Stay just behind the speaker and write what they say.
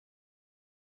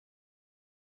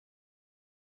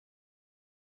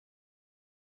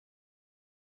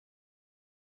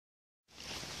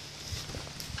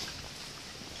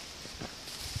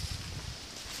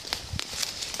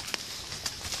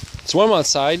It's warm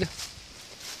outside.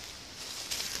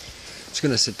 Just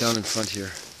gonna sit down in front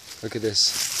here. Look at this.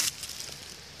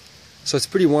 So it's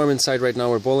pretty warm inside right now.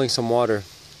 We're boiling some water.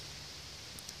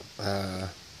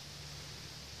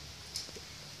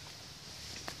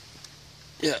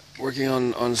 Yeah, working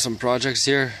on some projects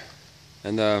here,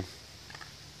 and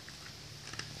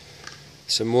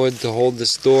some wood to hold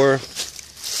this door.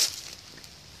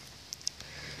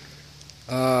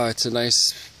 It's a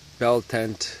nice bell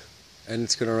tent, and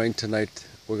it's gonna rain tonight.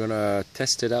 We're gonna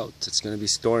test it out. It's gonna be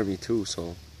stormy too,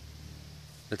 so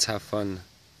let's have fun.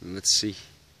 Let's see.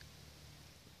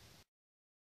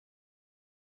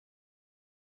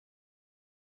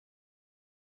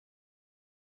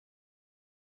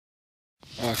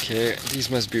 Okay, these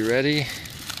must be ready.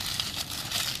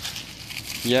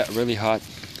 Yeah, really hot.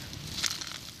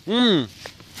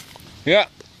 Yeah.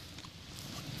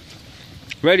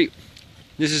 Ready.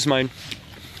 This is mine.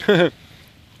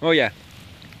 Oh yeah.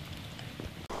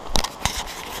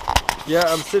 Yeah,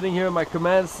 I'm sitting here in my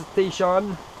command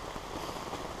station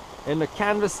in the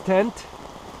canvas tent.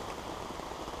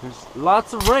 There's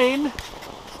lots of rain.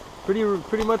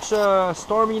 Pretty much a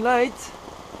stormy night.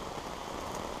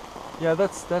 Yeah,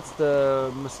 that's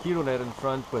the mosquito net in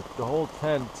front, but the whole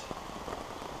tent,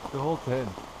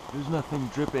 there's nothing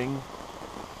dripping.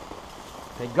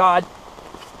 Thank God.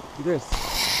 Look at this.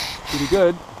 Pretty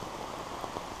good.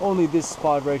 Only this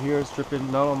spot right here is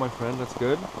dripping. Not on my friend. That's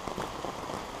good.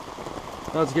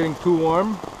 Now it's getting too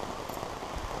warm,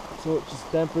 so just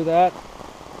temper that.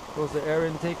 Close the air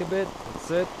intake a bit.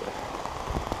 That's it.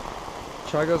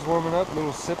 Chaga's warming up.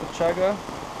 Little sip of chaga.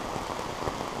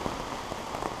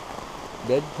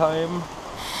 Bedtime.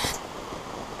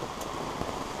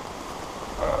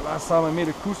 Last time I made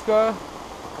a Cusca,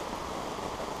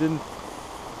 didn't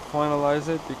finalize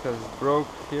it because it broke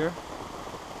here.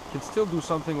 Can still do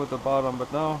something with the bottom,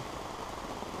 but now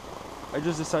I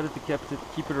just decided to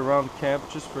keep it around camp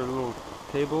just for a little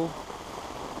table.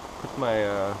 Put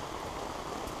my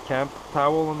camp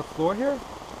towel on the floor here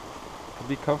to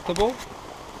be comfortable,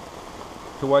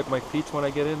 to wipe my feet when I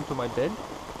get into my bed.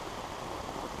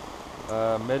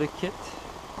 Medikit,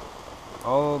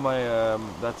 all my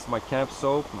that's my camp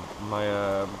soap, my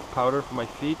powder for my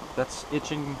feet, that's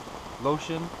itching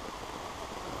lotion,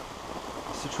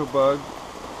 Citrobug,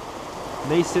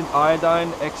 nascent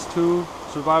iodine X2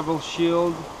 survival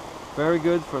shield, very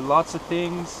good for lots of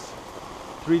things.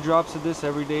 3 drops of this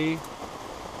every day.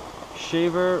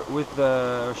 Shaver with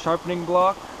the sharpening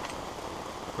block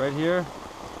right here,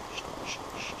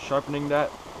 sharpening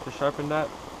that, to sharpen that.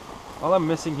 All I'm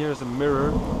missing here is a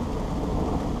mirror.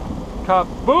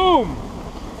 Kaboom!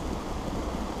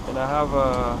 And I have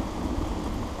a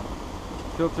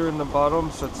filter in the bottom,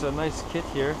 so it's a nice kit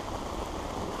here.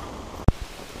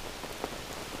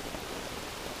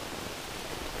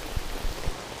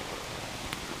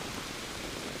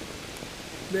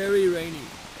 Very rainy.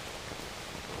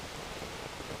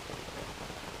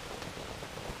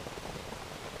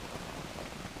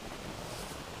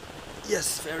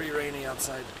 Yes, very rainy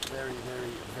outside. Very,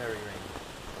 very, very rainy.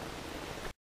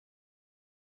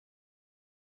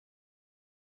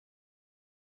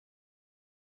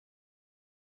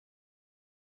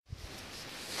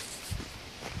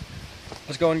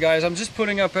 How's it going, guys? I'm just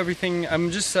putting up everything.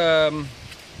 I'm just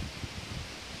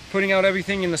putting out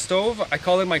everything in the stove. I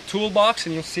call it my toolbox,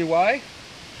 and you'll see why.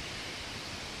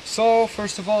 So,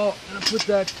 first of all, I'm gonna put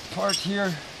that part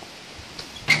here.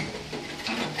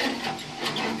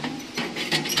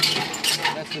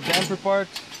 That's the damper part.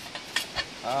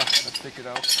 Let's take it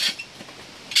out.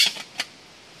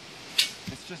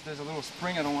 It's just there's a little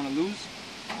spring I don't want to lose.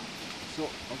 So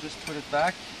I'll just put it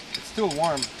back. It's still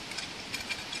warm.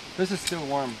 This is still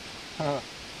warm. Let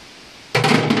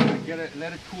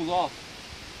it cool off.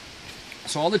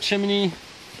 So all the chimney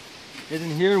is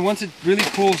in here. Once it really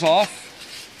cools off,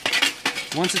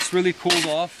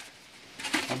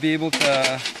 I'll be able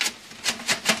to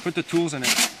put the tools in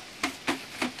it.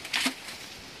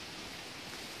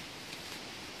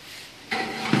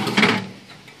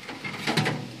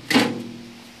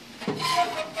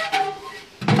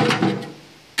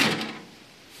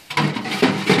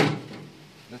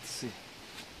 Let's see.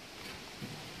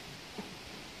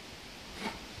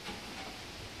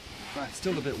 It's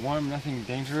still a bit warm, nothing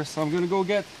dangerous, so I'm gonna go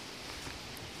get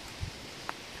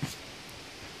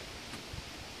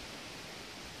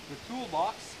the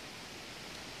toolbox.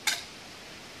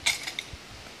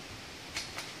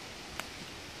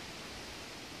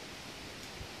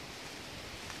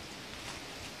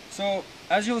 So,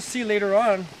 as you'll see later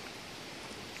on,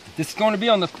 this is going to be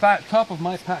on the top of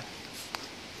my pack.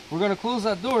 We're going to close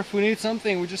that door. If we need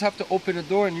something, we just have to open the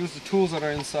door and use the tools that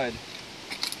are inside.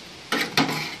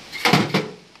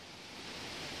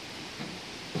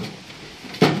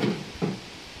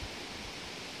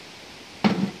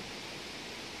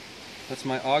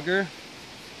 That's my auger.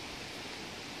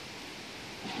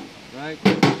 Right,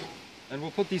 and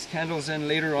we'll put these candles in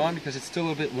later on because it's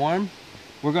still a bit warm.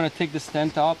 We're gonna take this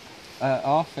tent off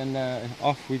and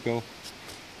off we go.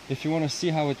 If you want to see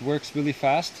how it works really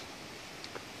fast,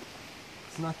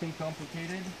 it's nothing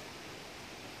complicated.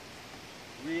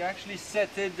 We actually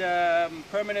set it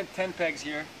permanent tent pegs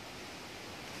here.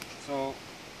 So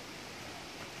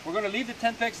we're gonna leave the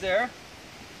tent pegs there.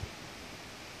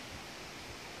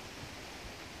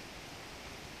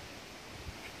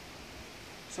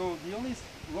 So the only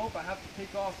rope I have to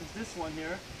take off is this one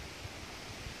here.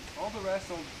 All the rest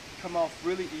will come off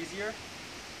really easier.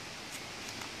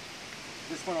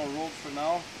 This one I'll roll for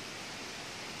now.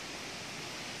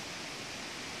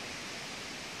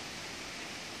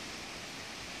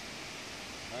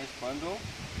 Nice bundle.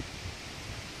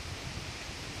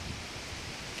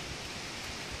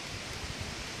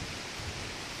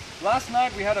 Last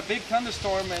night we had a big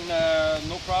thunderstorm and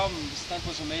no problem. This tent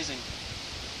was amazing.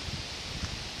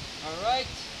 All right.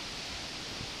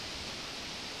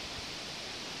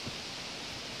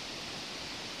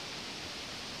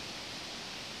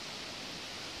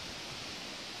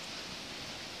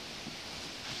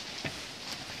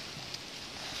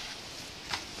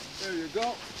 There you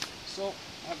go. So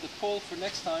I have the pole for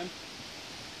next time.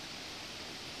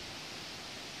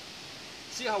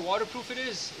 See how waterproof it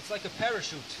is? It's like a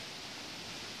parachute.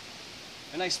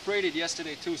 And I sprayed it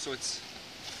yesterday too, so it's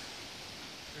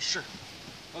for sure.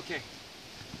 Okay,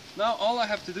 now all I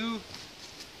have to do,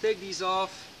 take these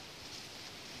off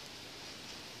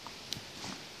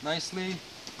nicely.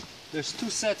 There's 2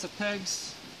 sets of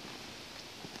pegs.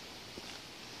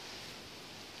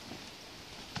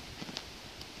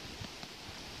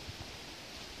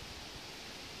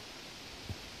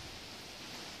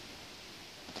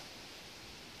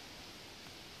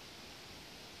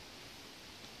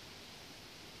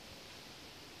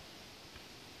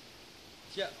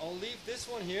 Yeah, I'll leave this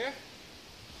one here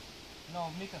and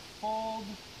I'll make a fold.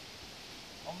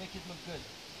 I'll make it look good.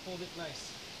 Fold it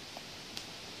nice.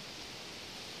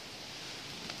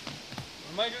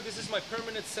 Remind you, this is my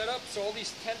permanent setup, so all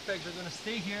these tent pegs are going to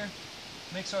stay here.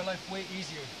 Makes our life way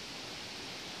easier.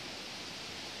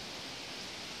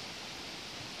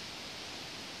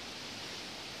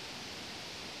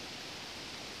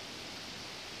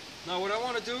 Now what I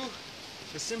want to do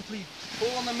is simply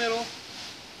pull on the middle.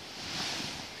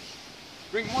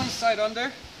 Bring one side under.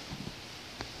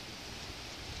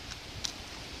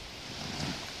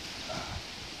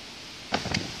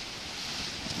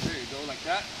 There you go, like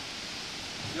that.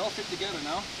 They all fit together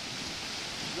now.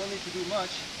 You don't need to do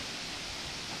much.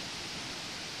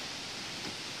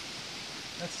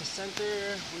 That's the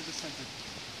center. Where's the center?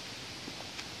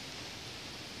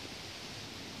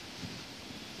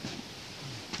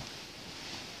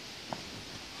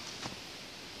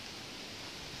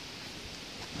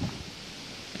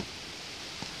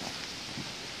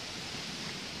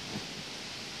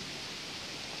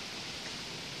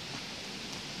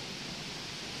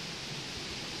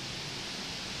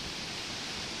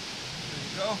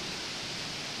 Go.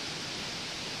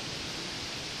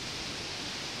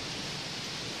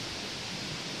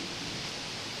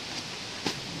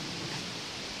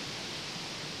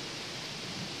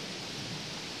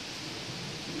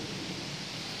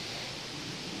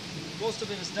 Most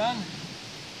of it is done.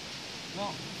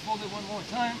 Now fold it one more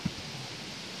time.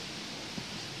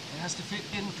 It has to fit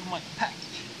into my package.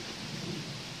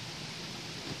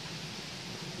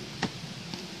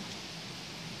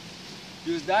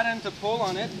 Use that end to pull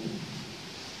on it.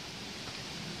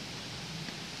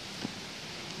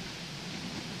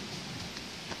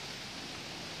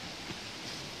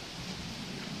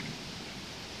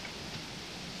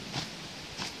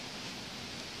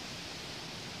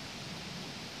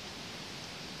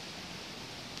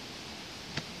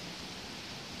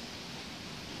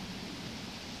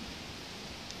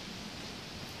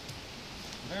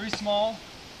 Very small.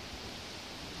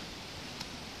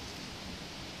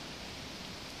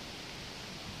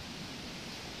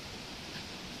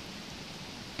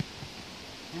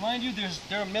 Remind you,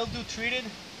 they're mildew treated,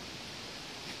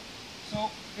 so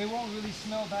it won't really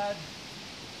smell bad.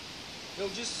 It'll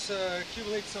just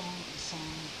accumulate some.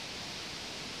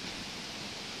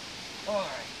 All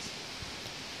right.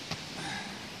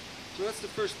 So that's the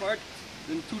first part.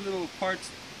 Then 2 little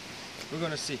parts we're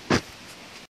gonna see.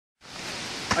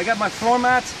 I got my floor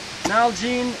mat,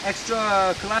 Nalgene,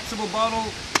 extra collapsible bottle,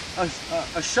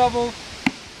 a shovel,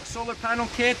 a solar panel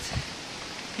kit.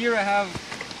 Here I have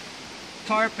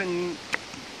tarp and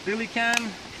billy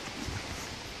can.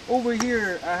 Over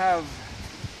here I have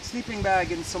sleeping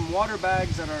bag and some water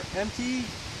bags that are empty,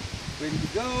 ready to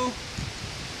go.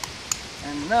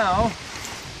 And now,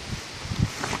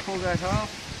 pull that off.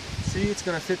 See, it's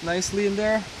gonna fit nicely in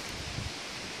there.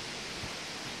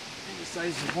 Any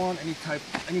size you want, any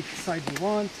size you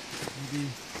want. Maybe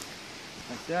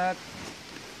like that.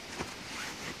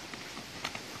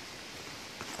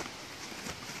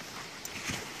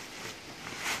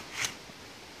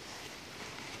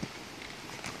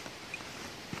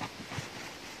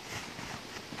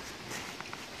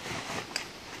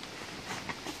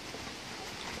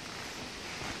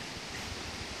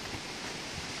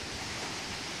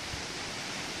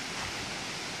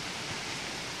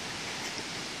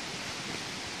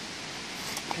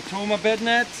 Katoma bed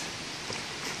net.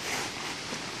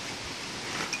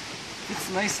 Fits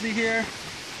nicely here.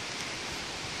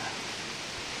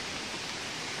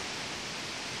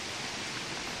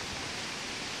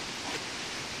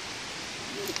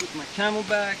 Put my camel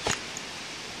back.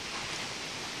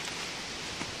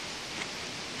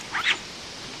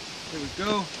 There we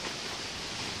go.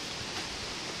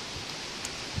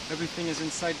 Everything is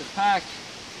inside the pack.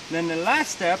 Then the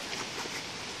last step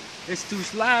is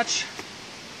to latch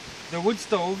the wood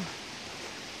stove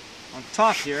on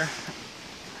top here.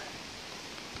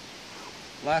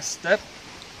 Last step.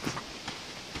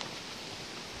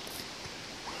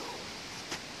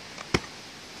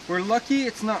 We're lucky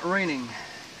it's not raining.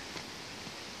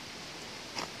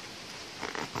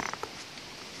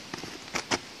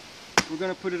 We're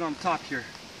gonna put it on top here.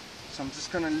 So I'm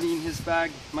just gonna lean his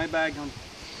bag, my bag, on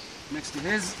next to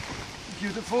his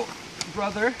beautiful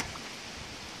brother.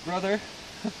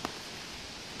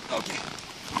 Okay,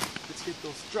 let's get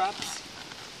those straps.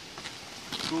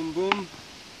 Boom, boom.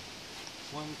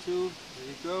 1, 2, there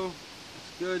you go.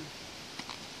 That's good.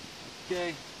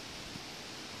 Okay.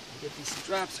 Get these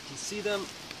straps, you can see them.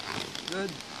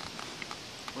 Good.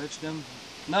 Wedge them.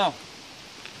 Now,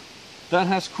 that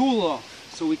has cool off,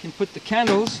 so we can put the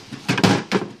candles.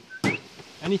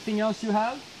 Anything else you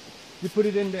have, you put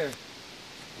it in there.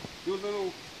 Do a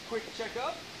little quick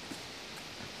checkup.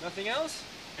 Nothing else?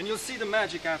 And you'll see the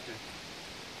magic after.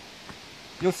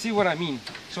 You'll see what I mean.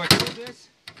 So I pull this,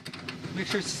 make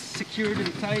sure it's secured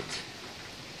and tight.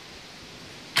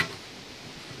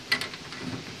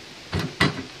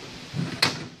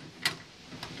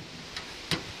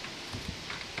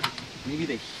 Maybe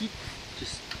the heat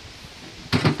just...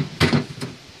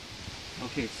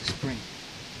 Okay, it's the spring.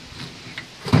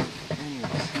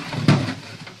 Anyways.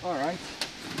 Alright.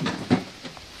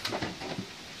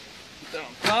 Put that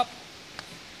on top.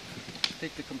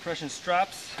 Take the compression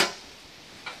straps,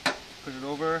 put it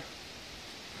over.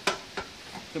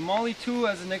 The MOLLE 2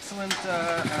 has an excellent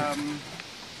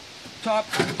top,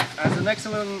 has an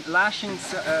excellent lashing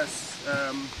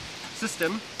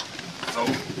system. So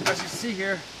as you see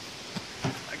here,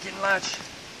 I can latch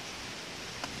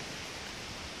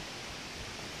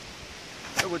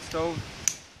the wood stove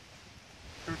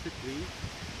perfectly.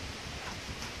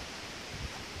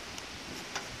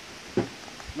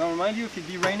 Now remind you, if it'd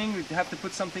be raining, we'd have to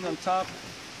put something on top.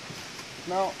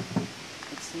 Now,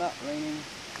 it's not raining.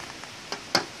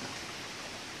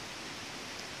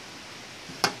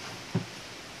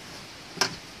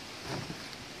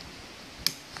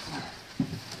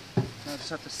 Now I just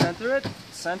have to center it.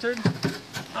 It's centered.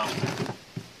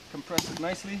 Compress it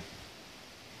nicely.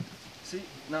 See,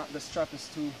 now the strap is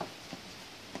too...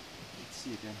 Let's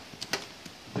see again.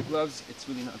 With the gloves, it's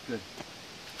really not good.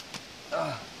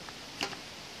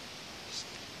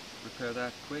 Repair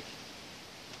that quick.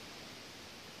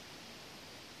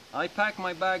 I pack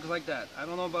my bags like that. I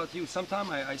don't know about you. Sometimes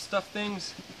I stuff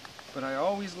things, but I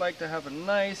always like to have a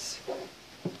nice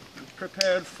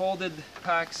prepared folded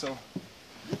pack so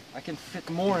I can fit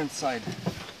more inside.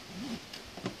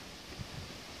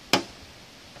 I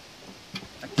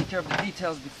take care of the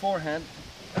details beforehand.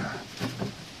 Right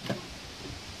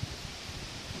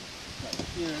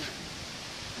here,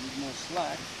 need more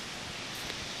slack.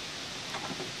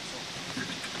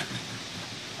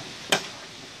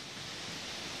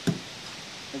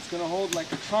 It's gonna hold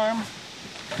like a charm.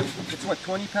 It's what,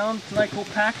 20-pound KNI-CO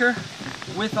packer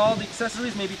with all the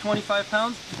accessories, maybe 25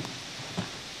 pounds.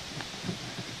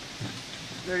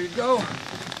 There you go.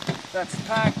 That's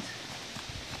packed.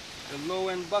 The low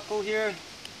end buckle here.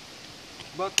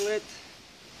 Buckle it.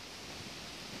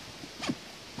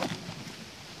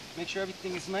 Make sure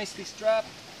everything is nicely strapped.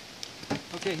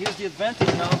 Okay, here's the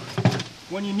advantage now.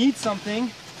 When you need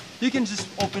something, you can just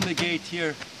open the gate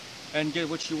here and get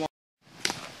what you want.